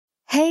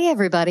Hey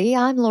everybody,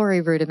 I'm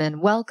Lori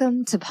Rudiman.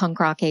 Welcome to Punk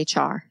Rock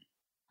HR.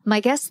 My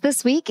guest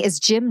this week is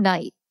Jim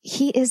Knight.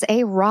 He is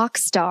a rock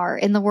star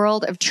in the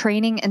world of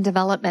training and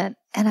development.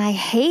 And I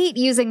hate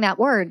using that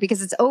word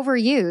because it's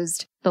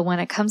overused. But when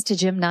it comes to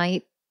Jim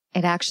Knight,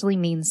 it actually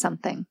means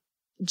something.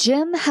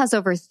 Jim has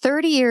over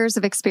 30 years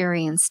of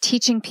experience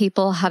teaching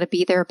people how to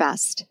be their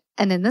best.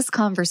 And in this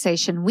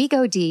conversation, we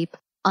go deep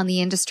on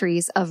the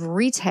industries of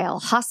retail,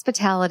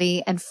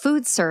 hospitality, and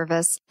food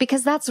service,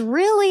 because that's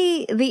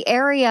really the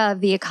area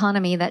of the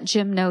economy that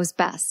Jim knows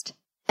best.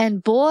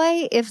 And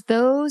boy, if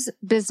those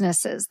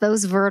businesses,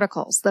 those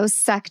verticals, those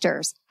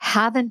sectors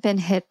haven't been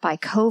hit by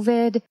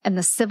COVID and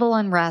the civil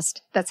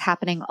unrest that's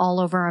happening all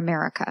over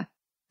America.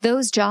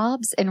 Those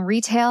jobs in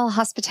retail,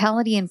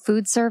 hospitality, and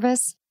food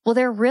service, well,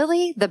 they're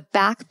really the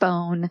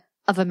backbone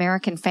of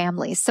American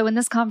families. So in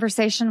this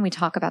conversation, we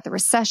talk about the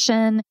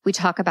recession, we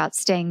talk about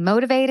staying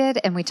motivated,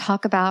 and we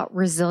talk about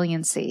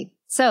resiliency.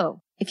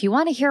 So if you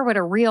want to hear what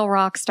a real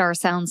rock star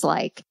sounds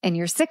like, and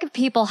you're sick of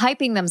people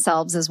hyping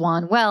themselves as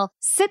one, well,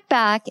 sit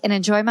back and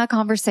enjoy my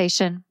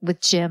conversation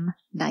with Jim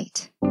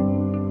Knight.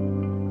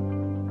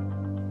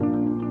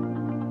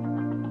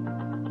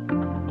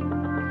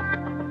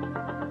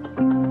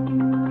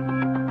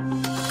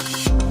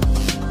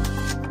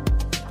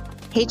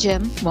 Hey,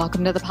 Jim,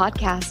 welcome to the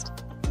podcast.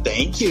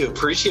 Thank you.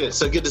 Appreciate it.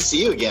 So good to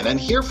see you again and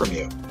hear from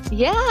you.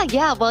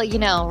 Yeah.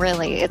 Well,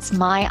 really, it's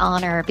my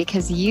honor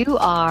because you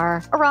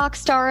are a rock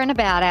star and a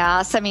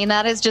badass. I mean,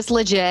 that is just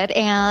legit.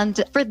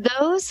 And for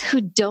those who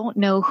don't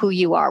know who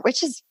you are,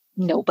 which is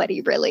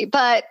nobody really,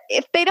 but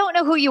if they don't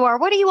know who you are,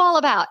 what are you all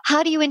about?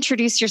 How do you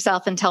introduce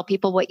yourself and tell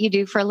people what you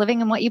do for a living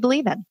and what you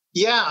believe in?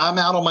 Yeah, I'm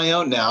out on my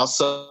own now.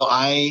 So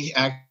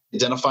I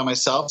identify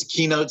myself as a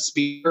keynote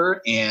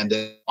speaker and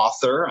an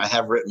author. I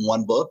have written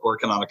one book,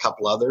 working on a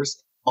couple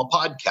others. I'm a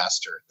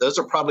podcaster. Those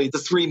are probably the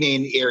three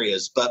main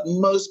areas, but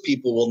most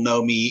people will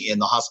know me in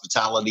the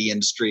hospitality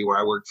industry where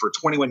I worked for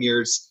 21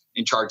 years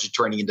in charge of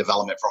training and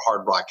development for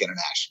Hard Rock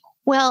International.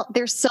 Well,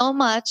 there's so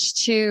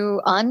much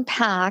to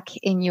unpack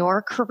in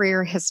your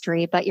career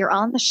history, but you're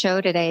on the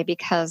show today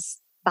because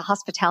the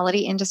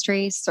hospitality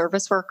industry,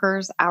 service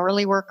workers,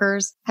 hourly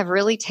workers have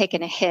really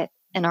taken a hit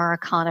in our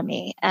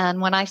economy.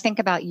 And when I think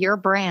about your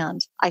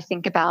brand, I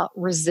think about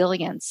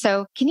resilience.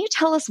 So can you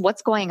tell us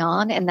what's going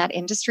on in that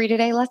industry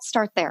today? Let's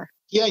start there.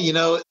 Yeah,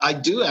 I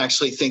do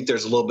actually think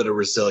there's a little bit of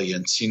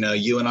resilience.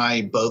 You and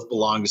I both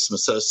belong to some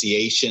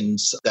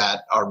associations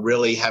that are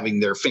really having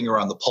their finger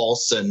on the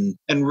pulse and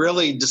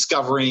really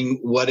discovering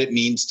what it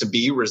means to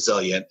be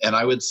resilient. And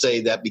I would say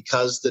that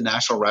because the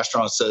National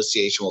Restaurant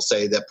Association will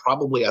say that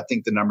probably, I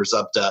think the number's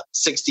up to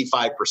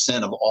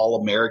 65% of all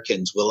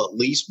Americans will at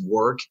least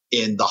work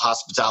in the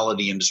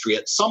hospitality industry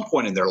at some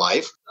point in their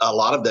life. A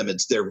lot of them,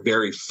 it's their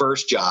very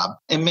first job.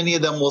 And many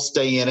of them will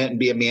stay in it and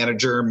be a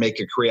manager and make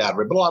a career out of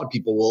it. But a lot of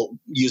people will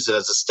use it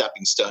as a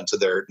stepping stone to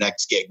their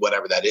next gig,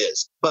 whatever that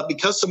is. But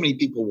because so many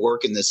people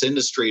work in this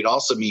industry, it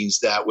also means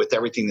that with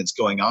everything that's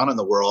going on in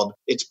the world,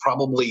 it's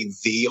probably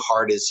the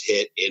hardest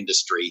hit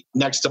industry.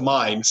 Next to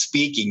mine,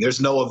 speaking,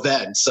 there's no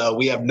event, so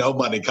we have no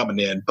money coming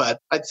in. But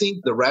I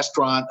think the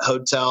restaurant,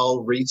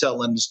 hotel,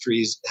 retail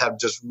industries have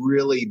just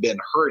really been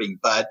hurting.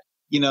 But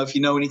if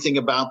you know anything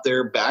about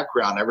their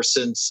background, ever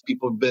since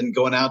people have been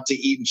going out to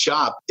eat and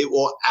shop, it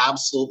will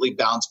absolutely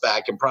bounce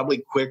back and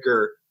probably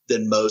quicker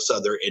than most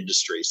other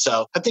industries.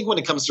 So I think when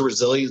it comes to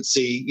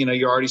resiliency,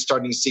 you're already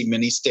starting to see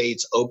many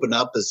states open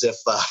up as if,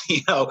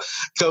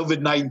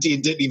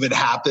 COVID-19 didn't even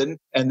happen.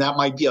 And that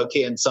might be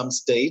okay in some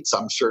states.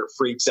 I'm sure it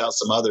freaks out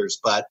some others.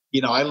 But,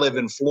 I live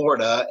in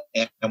Florida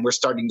and we're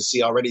starting to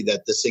see already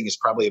that this thing is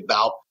probably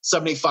about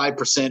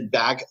 75%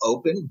 back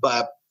open.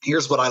 But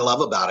here's what I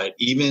love about it.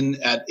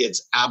 Even at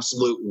its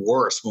absolute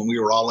worst, when we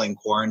were all in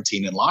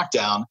quarantine and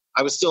lockdown,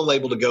 I was still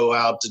able to go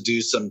out to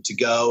do some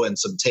to-go and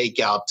some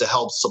takeout to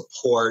help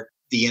support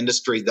the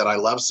industry that I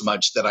love so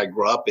much that I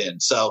grew up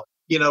in. So,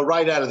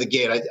 right out of the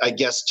gate, I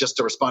guess just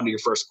to respond to your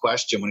first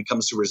question, when it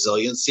comes to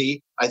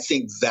resiliency, I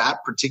think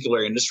that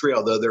particular industry,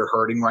 although they're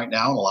hurting right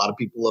now, and a lot of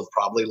people have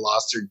probably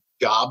lost their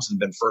jobs and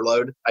been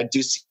furloughed, I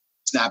do see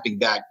snapping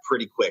back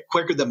pretty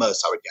quicker than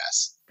most, I would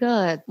guess.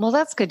 Good. Well,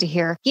 that's good to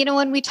hear.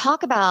 When we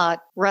talk about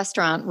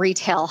restaurant,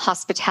 retail,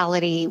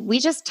 hospitality, we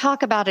just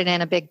talk about it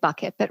in a big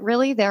bucket, but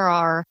really there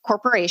are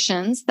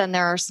corporations, then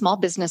there are small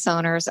business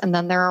owners, and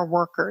then there are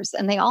workers,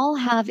 and they all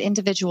have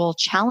individual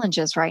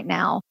challenges right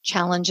now,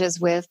 challenges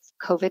with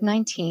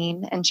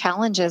COVID-19 and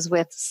challenges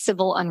with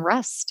civil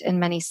unrest in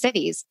many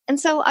cities. And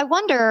so I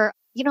wonder,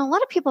 a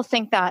lot of people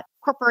think that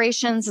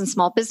corporations and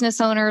small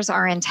business owners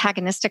are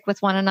antagonistic with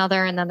one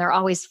another, and then they're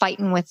always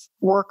fighting with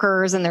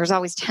workers, and there's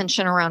always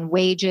tension around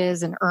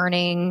wages and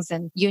earnings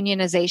and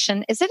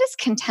unionization. Is it as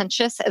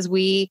contentious as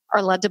we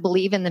are led to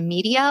believe in the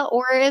media,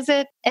 or is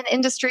it an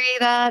industry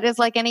that is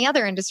like any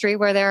other industry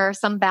where there are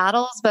some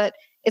battles, but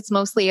it's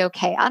mostly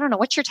okay? I don't know.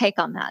 What's your take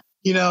on that?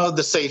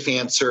 The safe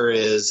answer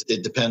is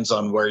it depends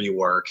on where you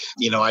work.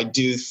 I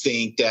do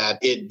think that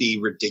it'd be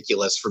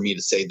ridiculous for me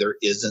to say there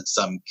isn't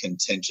some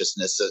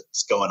contentiousness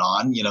that's going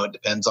on. It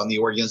depends on the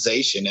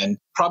organization. And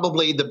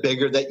probably the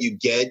bigger that you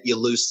get, you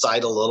lose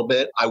sight a little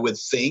bit. I would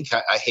think,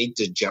 I hate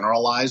to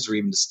generalize or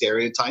even to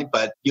stereotype,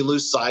 but you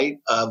lose sight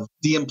of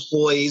the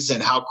employees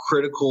and how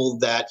critical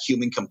that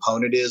human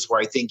component is, where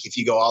I think if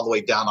you go all the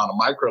way down on a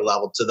micro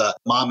level to the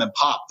mom and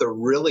pop, the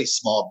really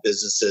small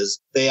businesses,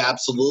 they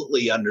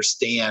absolutely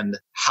understand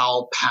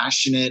how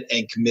passionate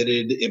and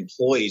committed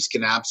employees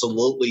can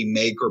absolutely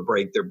make or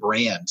break their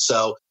brand.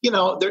 So,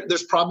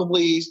 there's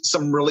probably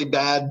some really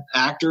bad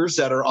actors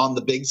that are on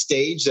the big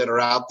stage that are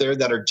out there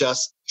that are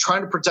just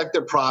trying to protect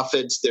their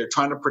profits. They're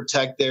trying to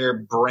protect their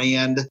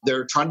brand.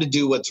 They're trying to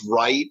do what's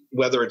right,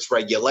 whether it's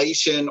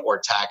regulation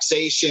or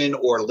taxation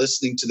or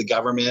listening to the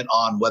government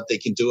on what they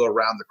can do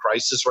around the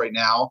crisis right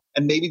now.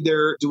 And maybe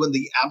they're doing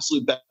the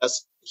absolute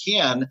best they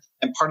can.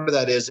 And part of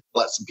that is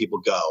let some people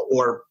go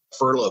or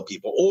furlough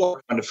people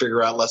or trying to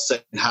figure out, let's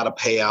say, how to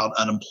pay out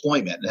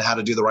unemployment and how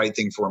to do the right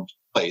thing for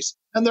employees.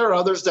 And there are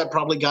others that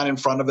probably got in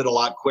front of it a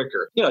lot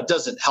quicker. It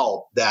doesn't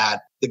help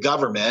that the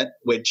government,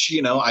 which,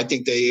 I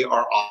think they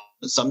are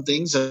on some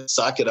things and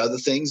suck at other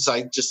things.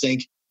 I just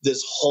think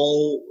this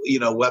whole,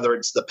 whether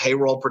it's the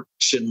payroll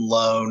protection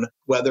loan,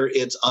 whether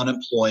it's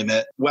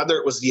unemployment, whether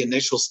it was the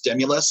initial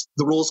stimulus,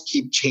 the rules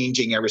keep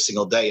changing every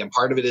single day. And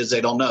part of it is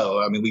they don't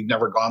know. I mean, we've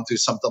never gone through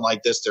something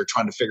like this. They're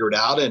trying to figure it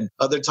out. And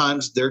other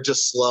times they're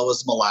just slow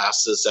as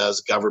molasses, as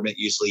government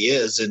usually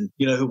is. And,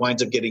 who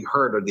winds up getting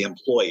hurt are the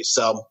employees.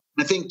 So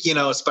I think,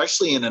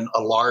 especially in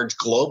a large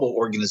global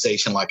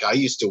organization like I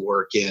used to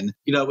work in,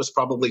 it was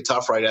probably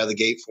tough right out of the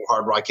gate for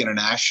Hard Rock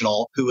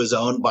International, who was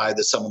owned by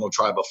the Seminole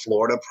Tribe of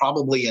Florida,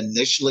 probably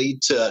initially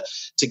to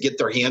get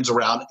their hands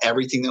around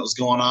everything that was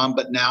going on.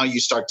 But now you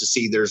start to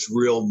see there's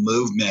real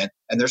movement.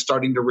 And they're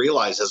starting to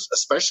realize,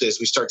 especially as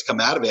we start to come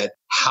out of it,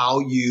 how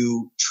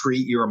you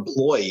treat your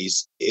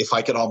employees, if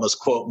I could almost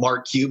quote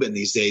Mark Cuban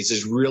these days,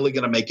 is really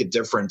going to make a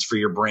difference for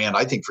your brand,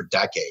 I think, for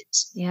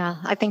decades. Yeah,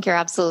 I think you're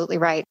absolutely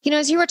right.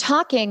 As you were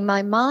talking,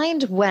 my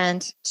mind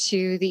went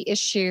to the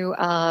issue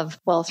of,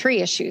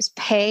 three issues: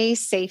 pay,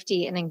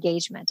 safety, and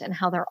engagement, and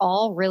how they're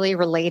all really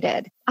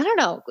related. I don't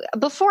know.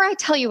 Before I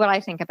tell you what I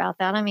think about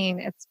that,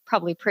 it's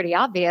probably pretty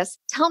obvious.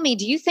 Tell me,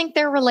 do you think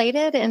they're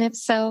related? And if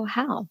so,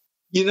 how?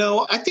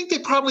 I think they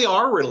probably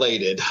are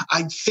related.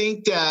 I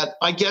think that,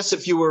 I guess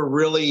if you were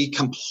really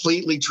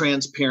completely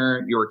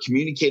transparent, you were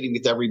communicating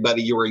with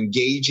everybody, you were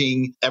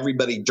engaging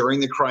everybody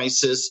during the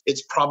crisis,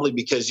 it's probably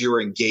because you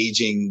were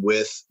engaging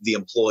with the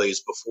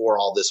employees before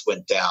all this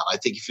went down. I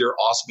think if you're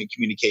awesome in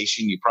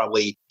communication, you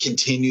probably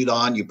continued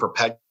on, you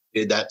perpetuated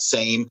that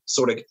same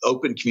sort of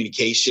open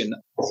communication.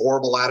 Or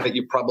horrible at it,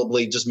 you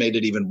probably just made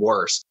it even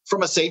worse.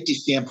 From a safety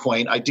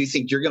standpoint, I do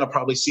think you're going to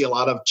probably see a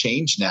lot of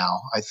change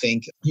now. I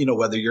think,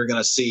 whether you're going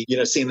to see,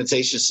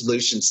 sanitation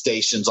solution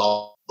stations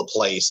all the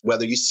place,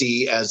 whether you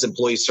see as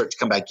employees start to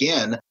come back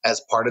in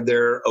as part of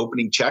their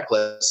opening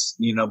checklist,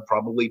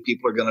 probably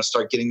people are going to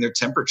start getting their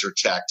temperature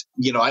checked.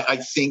 I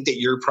think that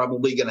you're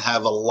probably going to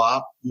have a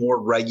lot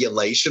more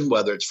regulation,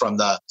 whether it's from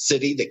the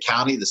city, the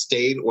county, the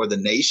state, or the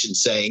nation,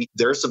 saying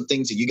there are some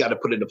things that you got to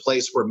put into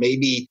place where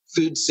maybe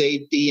food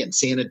safety and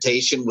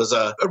sanitation was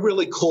a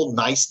really cool,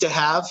 nice to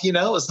have.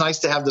 It's nice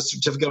to have the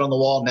certificate on the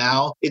wall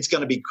now. It's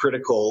going to be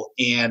critical.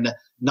 And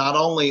not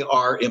only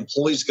are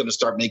employees going to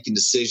start making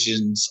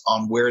decisions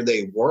on where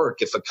they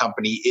work, if a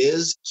company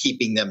is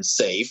keeping them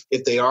safe,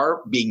 if they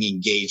are being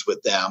engaged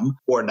with them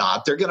or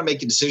not, they're going to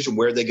make a decision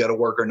where they go to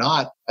work or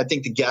not. I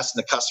think the guests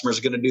and the customers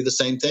are going to do the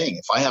same thing.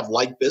 If I have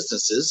like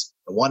businesses,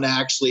 one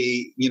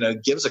actually,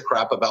 gives a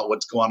crap about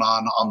what's going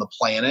on the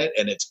planet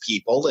and its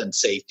people and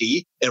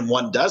safety, and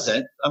one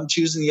doesn't, I'm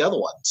choosing the other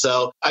one.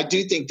 So I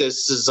do think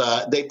this is,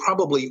 they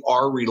probably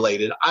are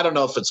related. I don't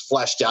know if it's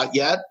fleshed out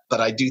yet, but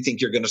I do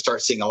think you're going to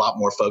start seeing a lot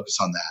more focus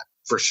on that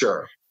for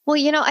sure. Well,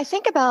 I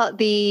think about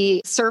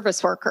the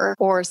service worker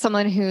or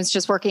someone who's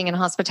just working in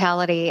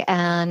hospitality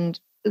and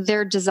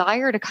their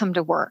desire to come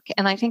to work.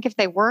 And I think if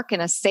they work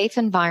in a safe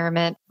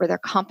environment where they're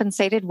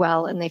compensated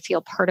well and they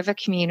feel part of a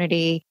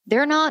community,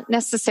 they're not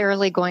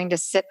necessarily going to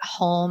sit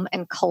home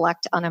and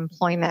collect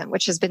unemployment,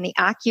 which has been the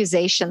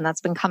accusation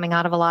that's been coming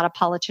out of a lot of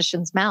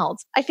politicians'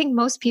 mouths. I think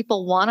most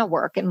people want to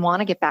work and want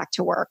to get back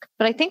to work.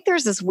 But I think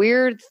there's this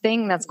weird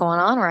thing that's going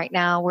on right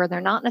now where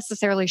they're not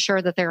necessarily sure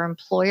that their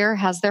employer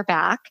has their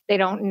back. They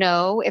don't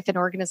know if an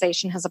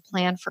organization has a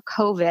plan for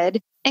COVID.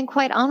 And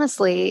quite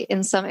honestly,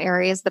 in some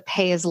areas, the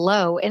pay is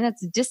low and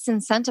it's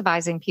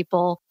disincentivizing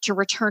people to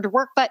return to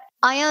work. But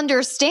I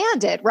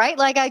understand it, right?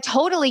 Like I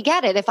totally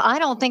get it. If I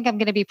don't think I'm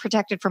going to be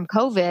protected from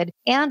COVID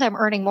and I'm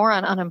earning more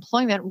on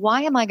unemployment,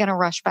 why am I going to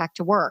rush back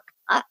to work?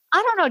 I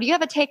don't know. Do you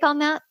have a take on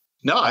that?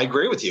 No, I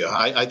agree with you.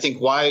 I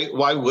think why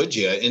would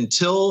you?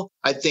 Until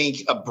I think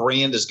a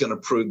brand is going to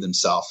prove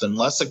themselves,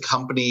 unless a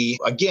company,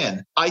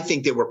 again, I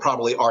think they were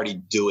probably already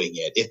doing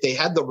it. If they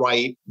had the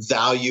right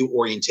value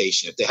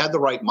orientation, if they had the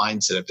right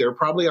mindset, if they were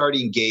probably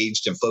already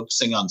engaged and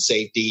focusing on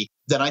safety,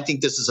 then I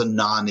think this is a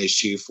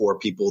non-issue for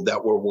people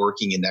that were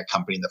working in that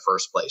company in the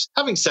first place.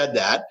 Having said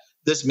that,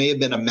 this may have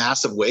been a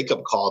massive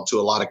wake-up call to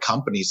a lot of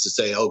companies to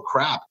say, oh,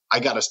 crap, I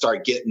got to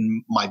start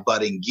getting my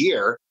butt in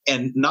gear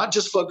and not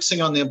just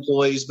focusing on the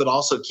employees, but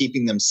also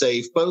keeping them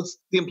safe, both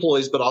the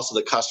employees, but also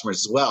the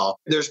customers as well.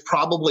 There's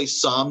probably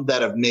some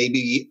that have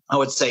maybe, I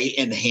would say,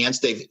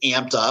 enhanced, they've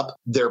amped up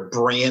their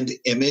brand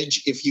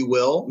image, if you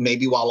will,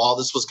 maybe while all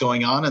this was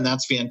going on, and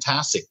that's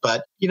fantastic.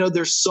 But,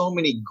 there's so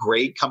many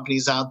great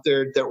companies out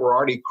there that were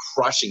already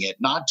crushing it,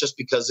 not just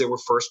because they were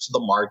first to the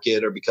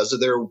market or because of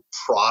their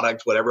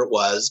product, whatever it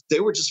was. They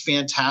were just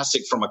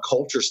fantastic from a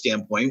culture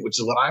standpoint, which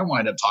is what I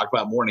wanted to talk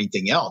about more than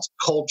anything else.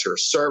 Culture,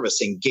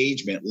 service,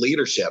 engagement,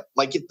 leadership.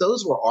 Like if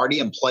those were already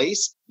in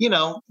place,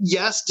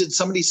 yes, did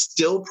somebody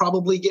still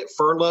probably get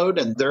furloughed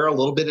and they're a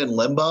little bit in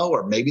limbo,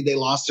 or maybe they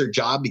lost their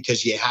job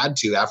because you had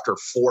to after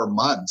 4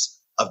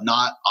 months of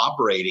not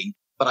operating.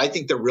 But I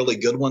think they're really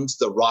good ones,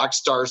 the rock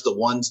stars, the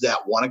ones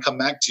that want to come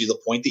back to the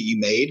point that you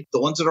made,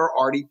 the ones that are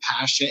already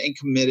passionate and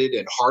committed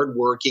and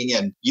hardworking,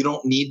 and you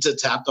don't need to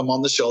tap them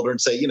on the shoulder and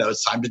say,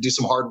 it's time to do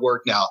some hard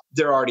work now.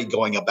 They're already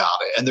going about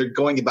it, and they're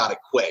going about it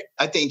quick.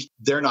 I think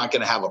they're not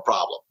going to have a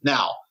problem.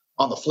 Now,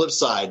 on the flip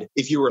side,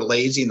 if you were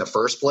lazy in the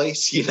first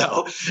place,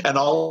 and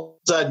all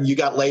of a sudden you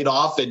got laid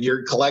off and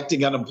you're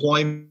collecting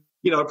unemployment,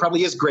 it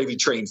probably is gravy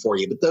train for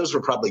you, but those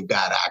were probably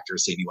bad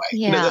actors anyway.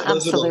 Yeah,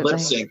 those absolutely. are the lip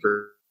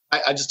syncers.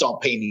 I just don't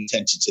pay any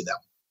attention to them.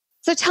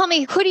 So tell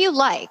me, who do you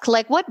like?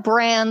 Like what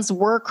brands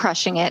were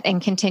crushing it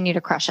and continue to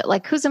crush it?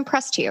 Like who's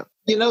impressed you?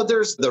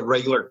 There's the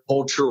regular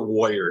culture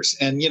warriors.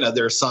 And,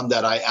 there are some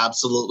that I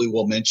absolutely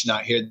will mention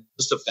out here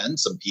just offend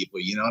some people,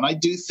 and I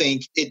do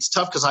think it's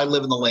tough because I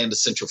live in the land of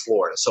Central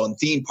Florida. So in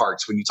theme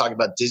parks, when you talk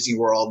about Disney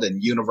World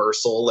and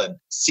Universal and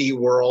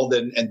SeaWorld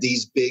and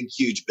these big,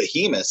 huge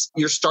behemoths,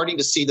 you're starting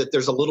to see that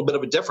there's a little bit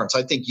of a difference.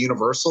 I think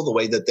Universal, the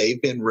way that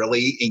they've been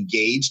really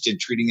engaged in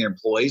treating their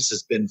employees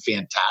has been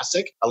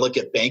fantastic. I look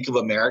at Bank of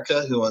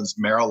America, who owns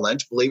Merrill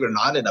Lynch, believe it or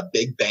not, in a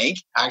big bank.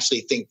 I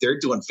actually think they're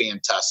doing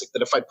fantastic.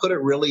 But if I put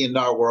it really in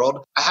our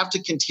world, I have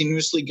to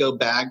continuously go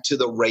back to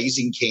the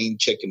Raising Cane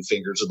chicken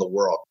fingers of the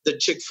world, the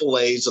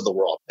Chick-fil-A's of the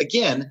world.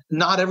 Again,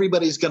 not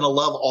everybody's going to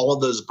love all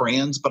of those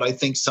brands, but I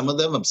think some of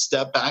them have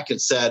stepped back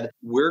and said,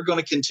 we're going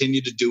to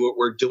continue to do what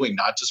we're doing,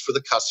 not just for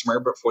the customer,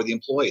 but for the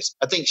employees.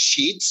 I think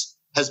Sheetz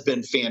has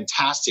been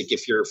fantastic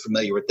if you're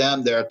familiar with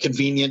them. They're a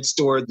convenience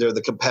store. They're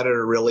the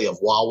competitor really of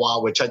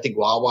Wawa, which I think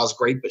Wawa is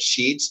great, but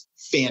Sheetz,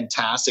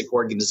 fantastic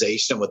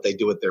organization, what they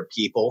do with their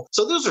people.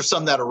 So those are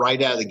some that are right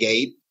out of the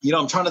gate.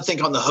 I'm trying to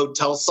think on the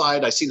hotel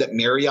side. I see that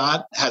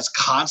Marriott has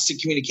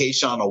constant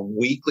communication on a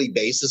weekly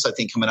basis, I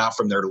think, coming out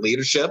from their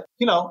leadership.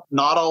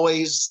 Not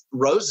always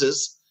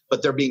roses,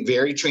 but they're being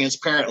very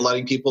transparent,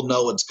 letting people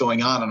know what's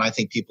going on. And I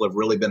think people have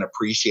really been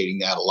appreciating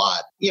that a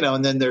lot.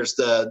 And then there's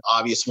the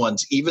obvious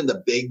ones, even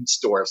the big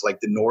stores like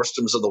the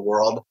Nordstroms of the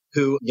world,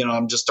 who,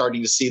 I'm just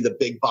starting to see the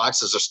big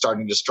boxes are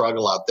starting to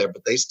struggle out there,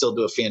 but they still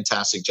do a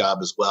fantastic job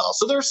as well.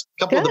 So there's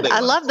a couple of the big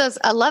ones.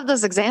 I love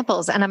those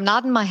examples. And I'm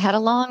nodding my head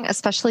along,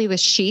 especially with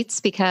Sheetz,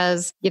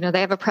 because, they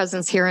have a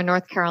presence here in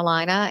North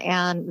Carolina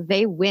and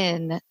they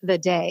win the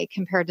day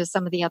compared to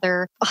some of the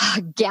other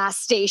gas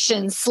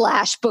stations /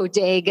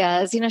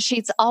 bodegas.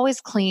 Sheetz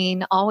always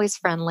clean, always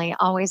friendly,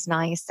 always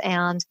nice.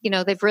 And,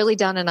 they've really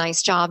done a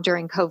nice job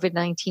during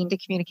COVID-19 to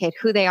communicate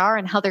who they are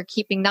and how they're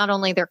keeping not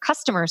only their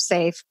customers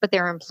safe, but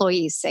their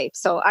employees safe.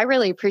 So I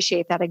really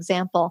appreciate that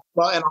example.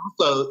 Well, and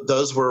also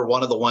those were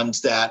one of the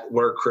ones that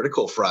were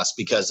critical for us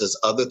because as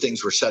other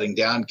things were shutting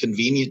down,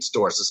 convenience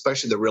stores,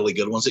 especially the really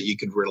good ones that you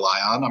could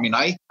rely on. I mean,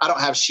 I don't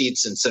have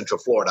Sheetz in Central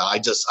Florida.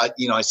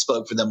 I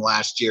spoke for them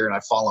last year and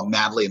I fallen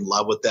madly in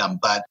love with them.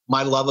 But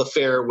my love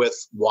affair with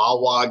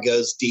Wawa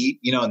goes deep,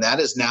 and that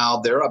is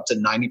now they're up to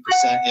 90%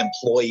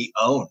 employee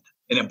owned.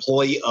 An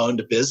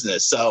employee-owned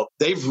business. So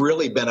they've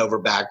really been over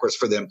backwards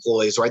for the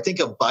employees. Or I think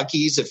of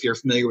Buc-ee's, if you're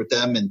familiar with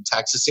them in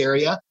Texas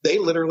area, they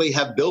literally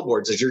have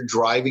billboards as you're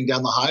driving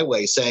down the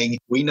highway saying,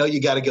 we know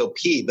you got to go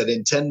pee, but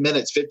in 10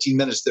 minutes, 15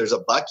 minutes, there's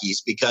a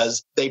Buc-ee's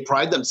because they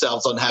pride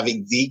themselves on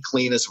having the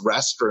cleanest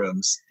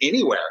restrooms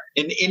anywhere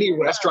in any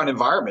restaurant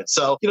environment.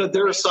 So,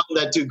 there are some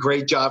that do a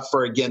great job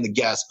for, again, the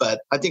guests, but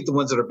I think the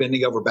ones that are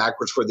bending over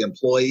backwards for the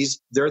employees,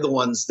 they're the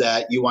ones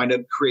that you wind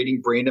up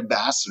creating brand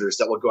ambassadors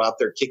that will go out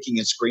there kicking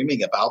and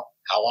screaming about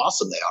how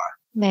awesome they are.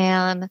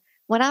 Man,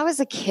 when I was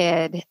a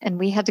kid and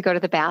we had to go to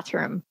the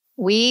bathroom,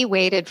 we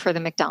waited for the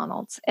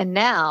McDonald's and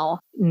now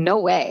no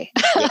way.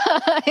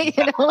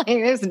 Yeah.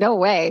 There's no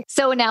way.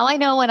 So now I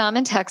know when I'm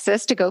in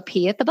Texas to go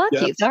pee at the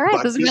Buc-ee's. Yes, all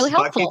right. This is really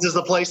helpful. Buc-ee's is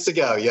the place to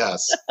go.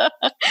 Yes.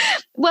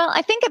 Well,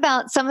 I think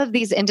about some of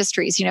these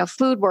industries,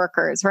 food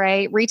workers,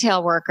 right?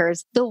 Retail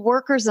workers, the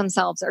workers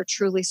themselves are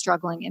truly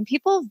struggling and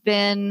people have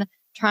been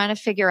trying to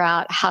figure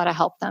out how to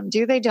help them.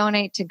 Do they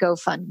donate to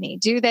GoFundMe?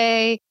 Do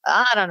they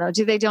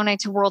donate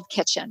to World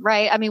Kitchen,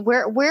 right? I mean,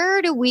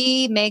 where do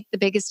we make the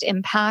biggest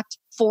impact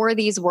for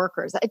these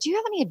workers? Do you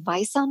have any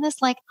advice on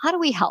this? Like, how do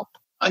we help?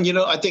 And,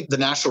 I think the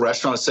National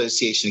Restaurant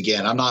Association,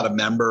 again, I'm not a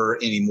member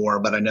anymore,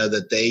 but I know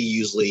that they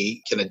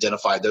usually can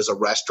identify there's a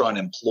restaurant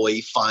employee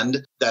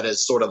fund that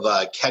is sort of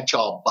a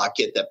catch-all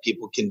bucket that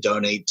people can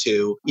donate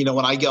to.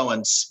 When I go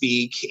and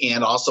speak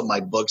and also my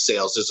book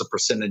sales, there's a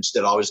percentage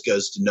that always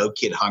goes to No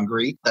Kid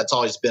Hungry. That's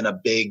always been a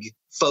big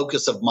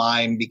focus of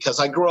mine because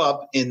I grew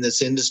up in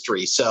this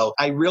industry. So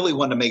I really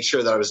wanted to make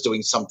sure that I was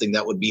doing something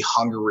that would be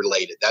hunger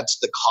related. That's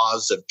the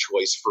cause of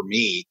choice for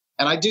me.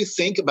 And I do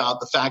think about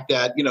the fact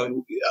that,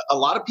 a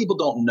lot of people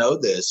don't know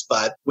this,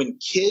 but when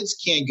kids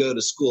can't go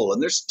to school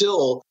and they're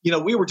still,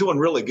 we were doing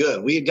really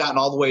good. We had gotten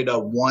all the way to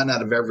 1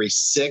 out of every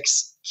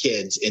 6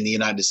 kids in the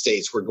United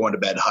States were going to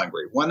bed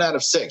hungry. 1 out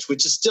of 6,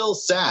 which is still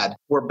sad.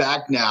 We're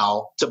back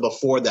now to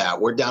before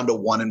that. We're down to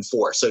 1 in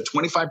 4. So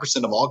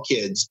 25% of all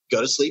kids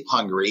go to sleep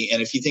hungry.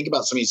 And if you think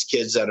about some of these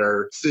kids that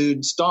are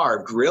food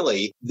starved,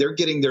 really, they're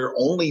getting their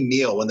only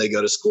meal when they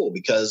go to school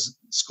because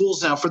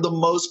schools now, for the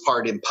most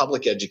part in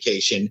public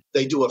education,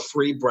 they do a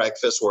free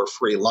breakfast or a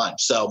free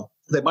lunch. So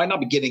they might not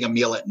be getting a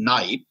meal at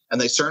night,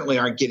 and they certainly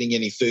aren't getting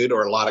any food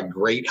or a lot of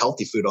great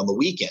healthy food on the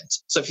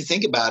weekends. So if you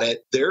think about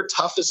it, their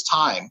toughest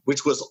time,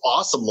 which was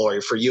awesome, Lori,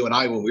 for you and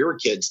I when we were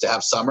kids to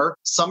have summer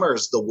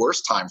is the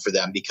worst time for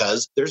them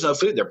because there's no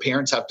food. Their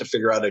parents have to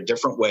figure out a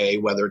different way,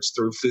 whether it's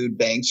through food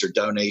banks or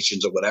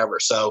donations or whatever.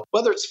 So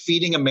whether it's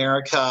Feeding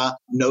America,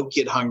 No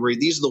Kid Hungry,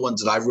 these are the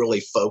ones that I've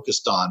really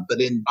focused on.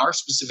 But in our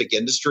specific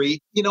industry,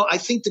 I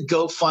think the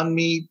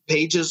GoFundMe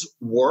pages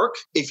work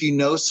if you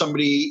know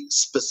somebody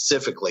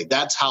specifically.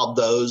 That's how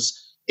those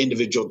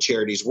individual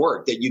charities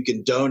work, that you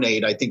can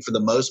donate, I think, for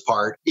the most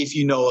part, if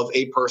you know of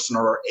a person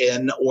or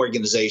an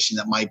organization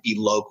that might be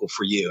local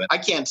for you. And I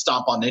can't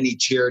stomp on any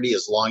charity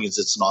as long as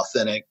it's an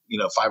authentic,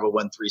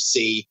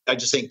 501(c)(3). I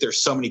just think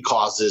there's so many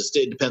causes.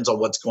 It depends on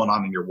what's going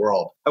on in your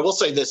world. I will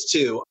say this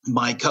too.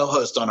 My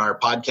co-host on our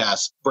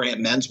podcast,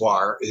 Brant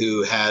Menswar,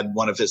 who had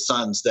one of his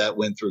sons that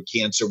went through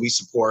cancer, we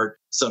support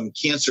some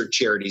cancer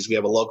charities. We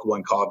have a local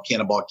one called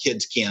Cannonball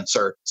Kids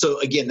Cancer. So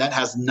again, that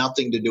has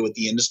nothing to do with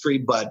the industry,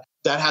 but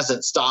that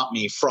hasn't stopped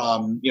me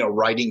from,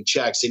 writing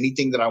checks.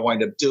 Anything that I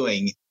wind up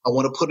doing, I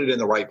want to put it in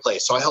the right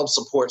place. So I help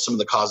support some of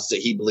the causes that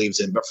he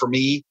believes in. But for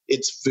me,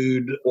 it's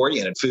food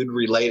oriented, food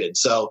related.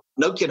 So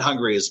No Kid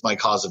Hungry is my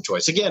cause of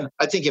choice. Again,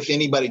 I think if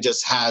anybody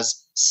just has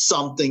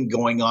something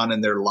going on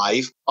in their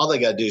life, all they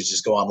got to do is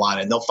just go online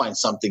and they'll find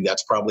something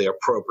that's probably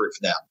appropriate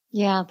for them.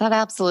 Yeah, that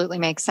absolutely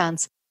makes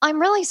sense. I'm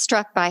really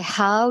struck by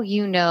how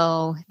you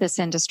know this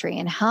industry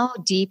and how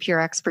deep your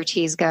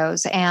expertise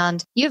goes.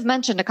 And you've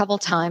mentioned a couple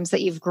times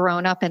that you've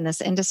grown up in this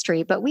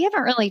industry, but we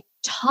haven't really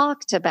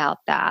talked about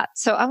that.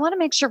 So I want to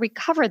make sure we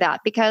cover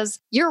that because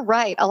you're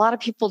right. A lot of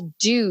people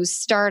do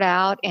start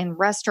out in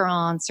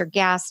restaurants or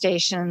gas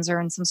stations or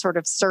in some sort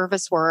of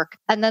service work,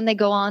 and then they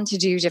go on to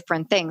do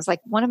different things. Like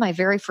one of my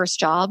very first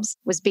jobs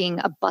was being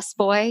a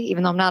busboy,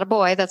 even though I'm not a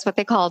boy, that's what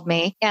they called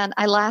me. And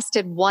I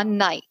lasted 1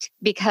 night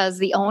because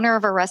the owner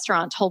of a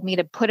restaurant told me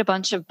to put a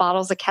bunch of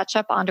bottles of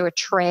ketchup onto a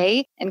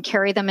tray and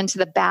carry them into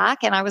the back.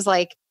 And I was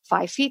like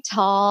 5 feet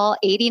tall,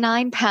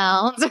 89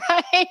 pounds,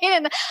 right?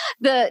 And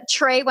the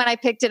tray, when I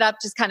picked it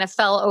up, just kind of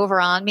fell over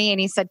on me. And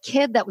he said,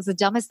 "Kid, that was the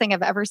dumbest thing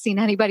I've ever seen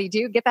anybody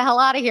do. Get the hell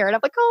out of here." And I'm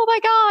like, "Oh my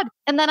God."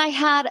 And then I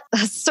had a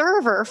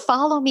server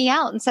follow me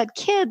out and said,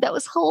 "Kid, that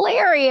was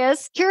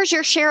hilarious. Here's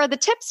your share of the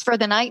tips for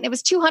the night." And it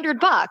was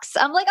 $200.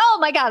 I'm like, "Oh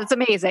my God, it's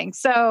amazing."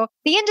 So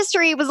the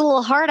industry was a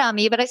little hard on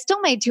me, but I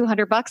still made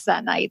 $200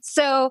 that night.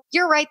 So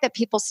you're right that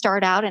people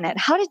start out in it.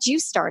 How did you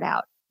start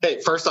out? Hey,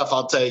 first off,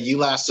 I'll tell you, you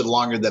lasted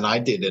longer than I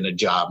did in a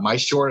job. My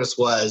shortest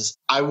was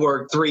I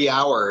worked 3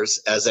 hours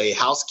as a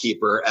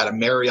housekeeper at a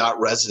Marriott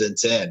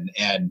Residence Inn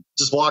and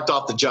just walked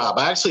off the job.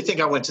 I actually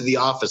think I went to the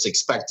office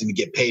expecting to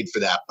get paid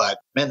for that. But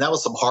man, that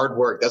was some hard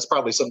work. That's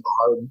probably some of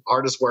the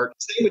hardest work.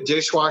 Same with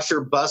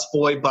dishwasher,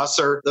 busboy,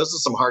 busser. Those are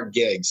some hard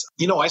gigs.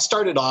 I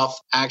started off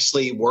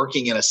actually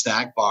working in a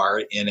snack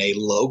bar in a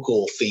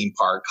local theme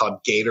park called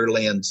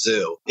Gatorland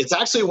Zoo. It's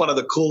actually one of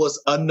the coolest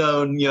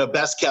unknown,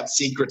 best kept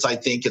secrets, I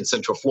think, in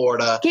Central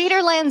Florida.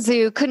 Gatorland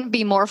Zoo couldn't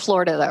be more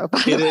Florida, though.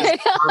 It is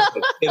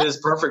perfect. It is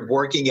perfect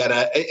working and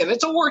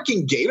it's a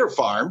working gator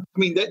farm. I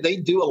mean, they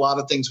do a lot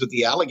of things with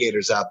the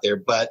alligators out there.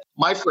 But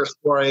my first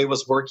foray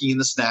was working in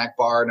the snack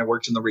bar, and I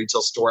worked in the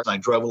retail store, and I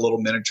drove a little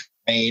miniature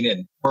train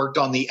and worked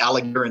on the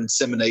alligator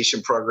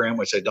insemination program,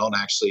 which I don't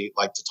actually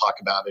like to talk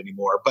about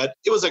anymore. But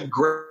it was a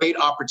great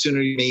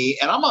opportunity to me,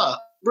 and I'm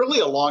really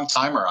a long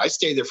timer. I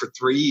stayed there for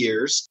 3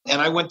 years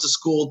and I went to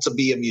school to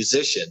be a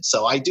musician.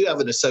 So I do have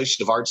an Associate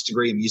of Arts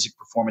degree in music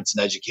performance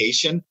and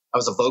education. I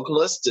was a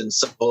vocalist. And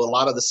so a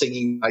lot of the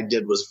singing I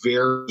did was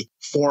very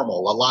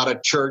formal, a lot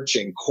of church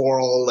and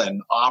choral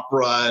and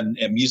opera and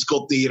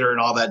musical theater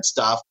and all that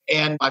stuff.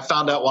 And I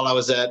found out while I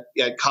was at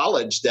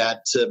college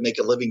that to make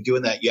a living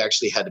doing that, you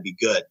actually had to be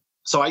good.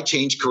 So I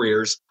changed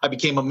careers. I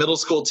became a middle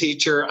school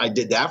teacher. I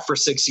did that for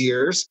 6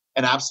 years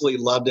and absolutely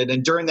loved it.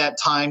 And during that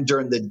time,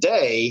 during the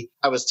day,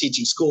 I was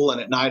teaching school. And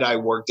at night, I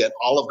worked at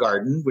Olive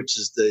Garden, which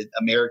is the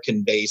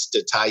American-based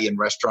Italian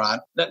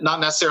restaurant.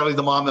 Not necessarily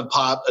the mom and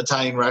pop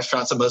Italian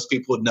restaurants that most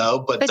people would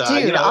know. But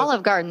dude,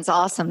 Olive Garden's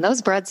awesome.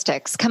 Those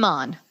breadsticks, come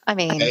on. I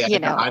mean, I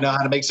know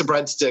how to make some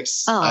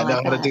breadsticks. Oh, I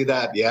know how to do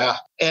that. Yeah.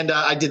 And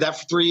I did that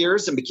for 3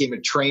 years and became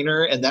a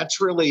trainer. And that's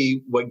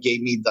really what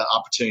gave me the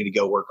opportunity to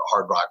go work at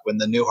Hard Rock. When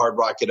the new Hard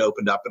Rock had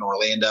opened up in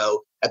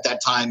Orlando, at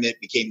that time,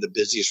 it became the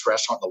busiest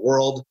restaurant in the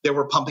world. They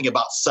were pumping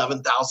about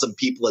 7,000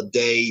 people a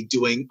day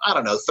doing,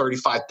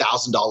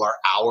 $35,000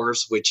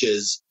 hours, which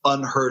is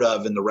unheard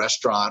of in the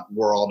restaurant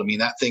world. I mean,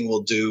 that thing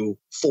will do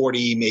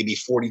 40, maybe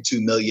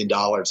 $42 million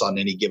on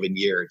any given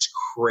year. It's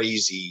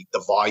crazy,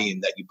 the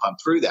volume that you pump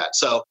through that.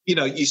 So,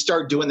 you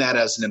start doing that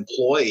as an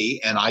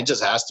employee, and I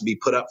just asked to be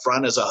put up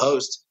front as a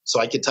host so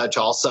I could touch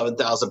all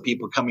 7,000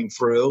 people coming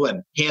through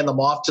and hand them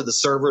off to the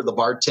server, the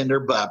bartender.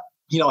 But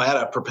I had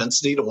a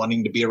propensity to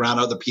wanting to be around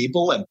other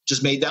people and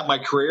just made that my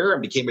career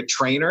and became a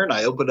trainer. And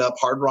I opened up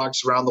Hard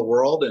Rocks around the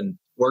world and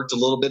worked a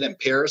little bit in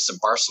Paris and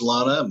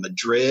Barcelona and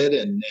Madrid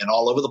and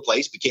all over the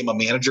place, became a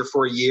manager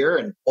for a year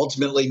and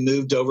ultimately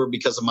moved over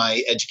because of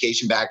my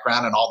education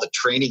background and all the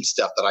training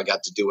stuff that I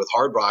got to do with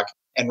Hard Rock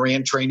and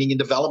ran training and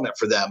development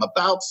for them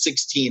about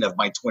 16 of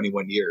my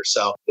 21 years.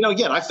 So,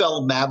 again, I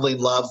fell madly in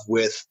love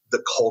with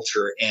the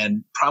culture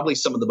and probably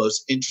some of the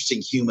most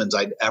interesting humans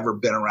I'd ever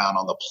been around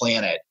on the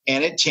planet.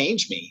 And it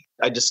changed me.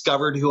 I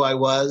discovered who I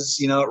was.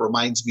 It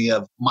reminds me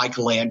of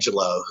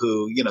Michelangelo,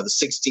 who, the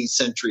 16th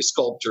century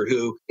sculptor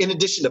who, in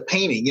addition to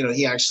painting,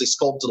 he actually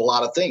sculpted a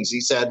lot of things.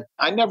 He said,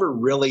 I never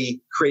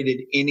really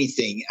created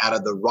anything out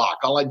of the rock.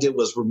 All I did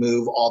was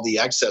remove all the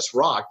excess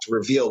rock to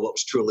reveal what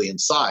was truly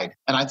inside.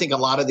 And I think a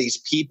lot of these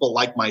people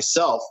like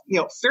myself,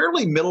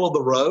 fairly middle of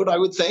the road, I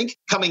would think,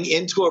 coming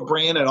into a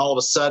brand and all of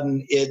a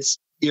sudden it's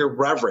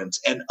irreverence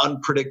and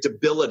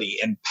unpredictability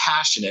and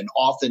passion and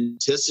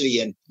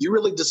authenticity. And you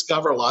really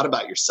discover a lot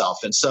about yourself.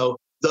 And so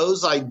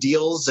those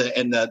ideals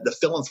and the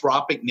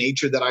philanthropic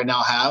nature that I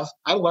now have,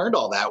 I learned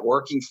all that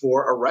working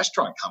for a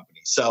restaurant company.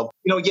 So,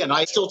 again,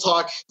 I still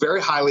talk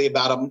very highly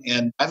about them,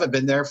 and I haven't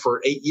been there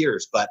for 8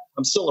 years, but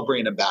I'm still a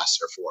brand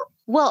ambassador for them.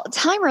 Well,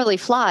 time really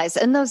flies.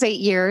 In those 8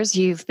 years,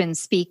 you've been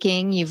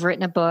speaking, you've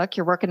written a book,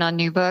 you're working on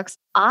new books.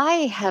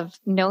 I have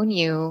known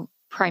you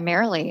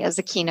primarily as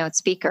a keynote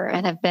speaker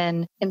and have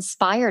been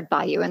inspired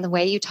by you and the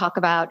way you talk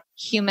about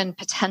human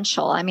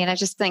potential. I mean, I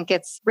just think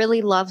it's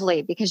really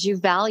lovely because you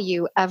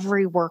value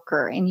every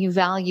worker and you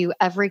value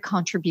every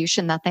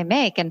contribution that they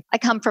make. And I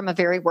come from a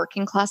very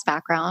working class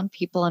background.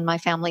 People in my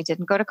family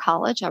didn't go to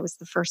college. I was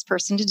the first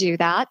person to do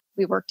that.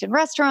 We worked in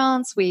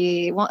restaurants.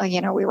 We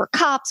were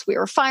cops. We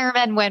were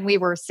firemen when we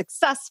were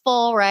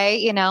successful,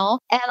 right? And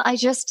I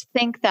just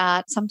think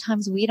that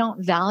sometimes we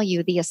don't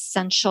value the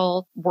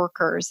essential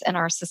workers in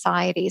our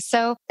society.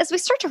 So as we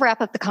start to wrap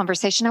up the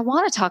conversation, I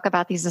want to talk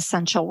about these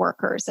essential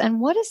workers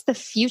and what is the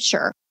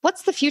future?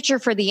 What's the future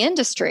for the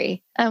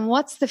industry? And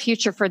what's the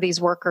future for these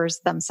workers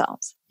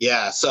themselves?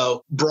 Yeah.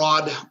 So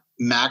broad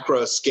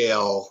macro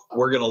scale,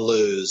 we're going to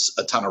lose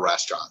a ton of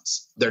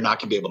restaurants. They're not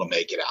going to be able to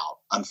make it out,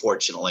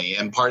 unfortunately.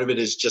 And part of it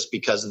is just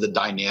because of the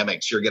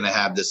dynamics. You're going to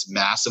have this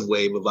massive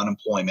wave of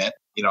unemployment.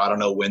 I don't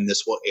know when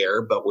this will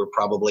air, but we're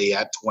probably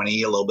at a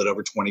little bit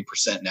over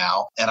 20%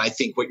 now. And I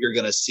think what you're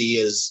going to see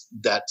is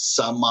that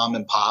some mom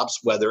and pops,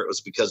 whether it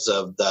was because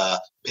of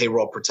the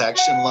payroll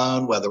protection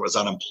loan, whether it was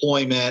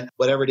unemployment,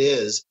 whatever it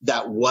is,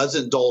 that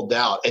wasn't doled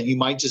out. And you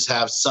might just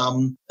have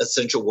some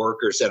essential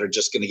workers that are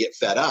just going to get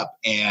fed up.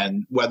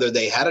 And whether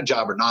they had a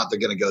job or not, they're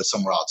going to go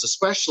somewhere else,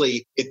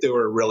 especially if they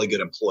were a really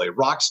good employee.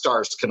 Rock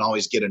stars can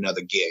always get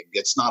another gig.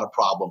 It's not a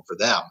problem for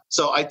them.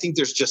 So I think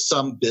there's just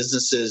some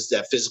businesses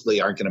that physically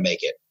aren't going to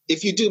make it.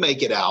 If you do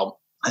make it out,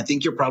 I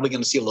think you're probably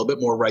going to see a little bit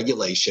more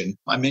regulation.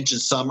 I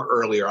mentioned some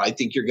earlier. I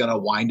think you're going to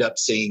wind up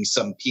seeing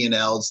some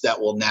P&Ls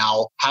that will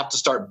now have to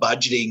start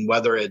budgeting,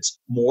 whether it's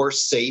more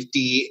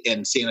safety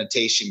and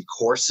sanitation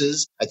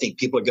courses. I think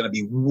people are going to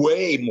be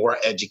way more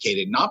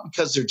educated, not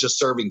because they're just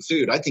serving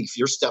food. I think if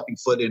you're stepping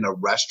foot in a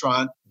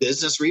restaurant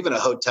business or even a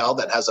hotel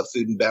that has a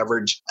food and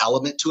beverage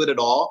element to it at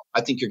all,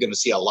 I think you're going to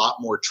see a lot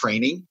more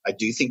training. I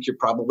do think you're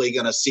probably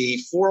going to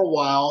see for a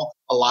while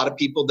a lot of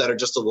people that are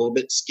just a little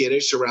bit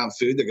skittish around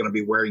food. They're going to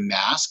be wearing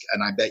masks.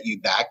 And I bet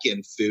you back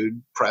in food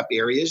prep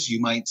areas,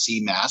 you might see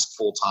masks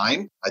full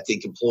time. I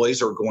think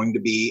employees are going to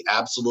be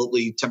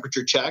absolutely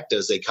temperature checked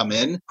as they come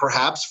in,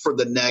 perhaps for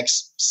the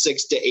next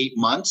 6 to 8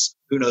 months.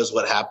 Who knows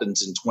what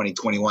happens in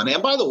 2021?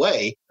 And by the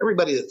way,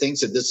 everybody that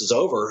thinks that this is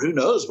over, who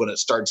knows when it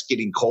starts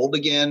getting cold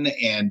again?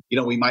 And,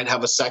 we might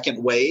have a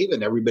second wave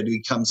and everybody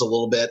becomes a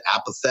little bit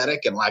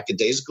apathetic and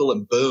lackadaisical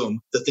and boom,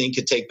 the thing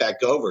could take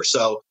back over.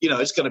 So,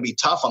 it's going to be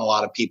tough on a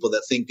lot of people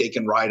that think they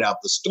can ride out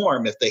the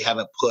storm if they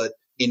haven't put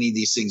any of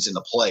these things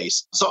into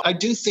place. So I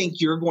do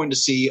think you're going to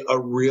see a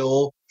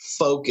real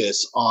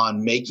focus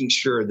on making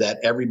sure that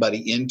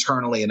everybody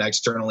internally and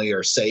externally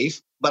are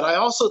safe. But I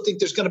also think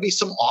there's going to be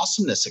some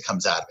awesomeness that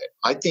comes out of it.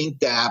 I think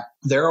that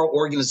there are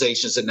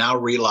organizations that now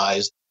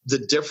realize the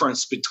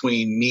difference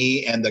between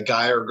me and the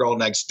guy or girl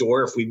next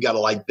door, if we've got a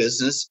like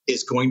business,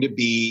 is going to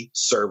be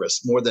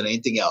service more than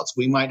anything else.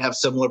 We might have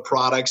similar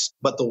products,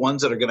 but the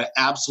ones that are going to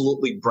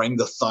absolutely bring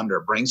the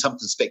thunder, bring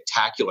something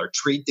spectacular,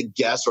 treat the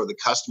guest or the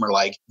customer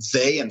like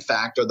they, in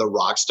fact, are the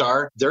rock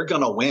star, they're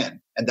going to win.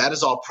 And that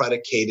is all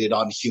predicated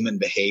on human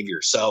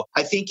behavior. So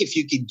I think if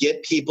you could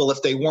get people,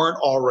 if they weren't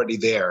already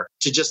there,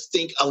 to just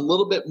think a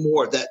little bit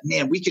more that,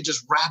 man, we could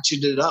just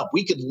ratchet it up.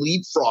 We could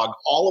leapfrog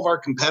all of our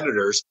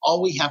competitors.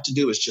 All we have to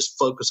do is just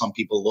focus on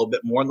people a little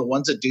bit more. And the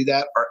ones that do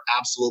that are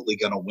absolutely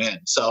going to win.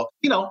 So,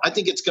 I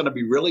think it's going to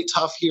be really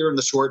tough here in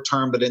the short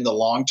term, but in the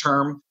long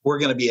term, we're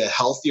going to be a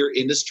healthier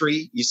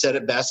industry. You said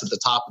it best at the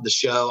top of the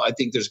show. I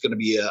think there's going to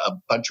be a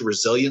bunch of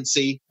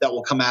resiliency that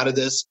will come out of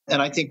this.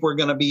 And I think we're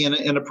going to be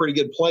in a pretty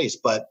good place.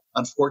 But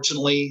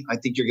unfortunately, I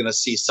think you're going to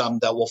see some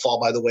that will fall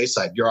by the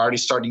wayside. You're already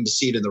starting to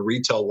see it in the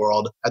retail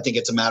world. I think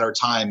it's a matter of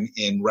time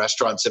in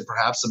restaurants and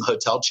perhaps some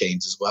hotel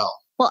chains as well.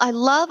 Well, I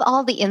love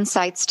all the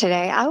insights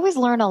today. I always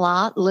learn a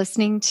lot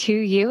listening to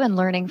you and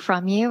learning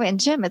from you. And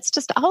Jim, it's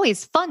just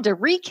always fun to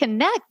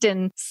reconnect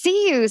and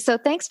see you. So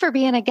thanks for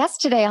being a guest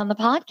today on the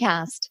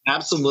podcast.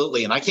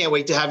 Absolutely. And I can't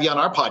wait to have you on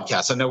our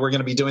podcast. I know we're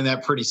going to be doing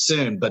that pretty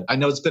soon, but I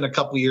know it's been a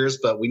couple years,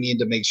 but we need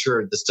to make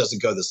sure this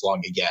doesn't go this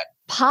long again.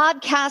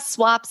 Podcast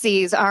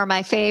swapsies are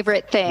my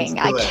favorite thing.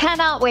 I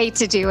cannot wait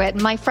to do it.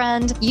 My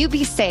friend, you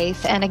be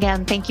safe. And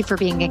again, thank you for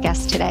being a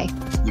guest today.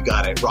 You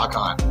got it. Rock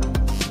on.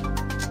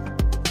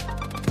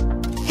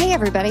 Hey,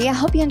 everybody. I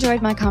hope you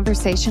enjoyed my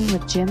conversation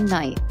with Jim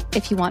Knight.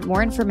 If you want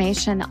more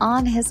information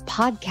on his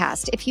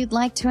podcast, if you'd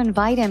like to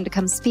invite him to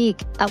come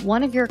speak at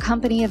one of your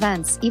company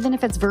events, even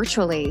if it's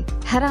virtually,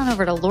 head on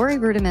over to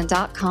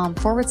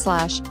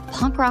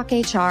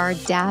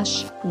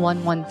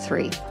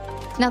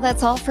LoriRudiman.com/punkrockhr-113. Now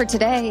that's all for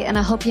today, and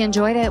I hope you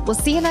enjoyed it. We'll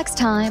see you next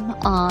time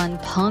on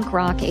Punk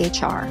Rock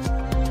HR.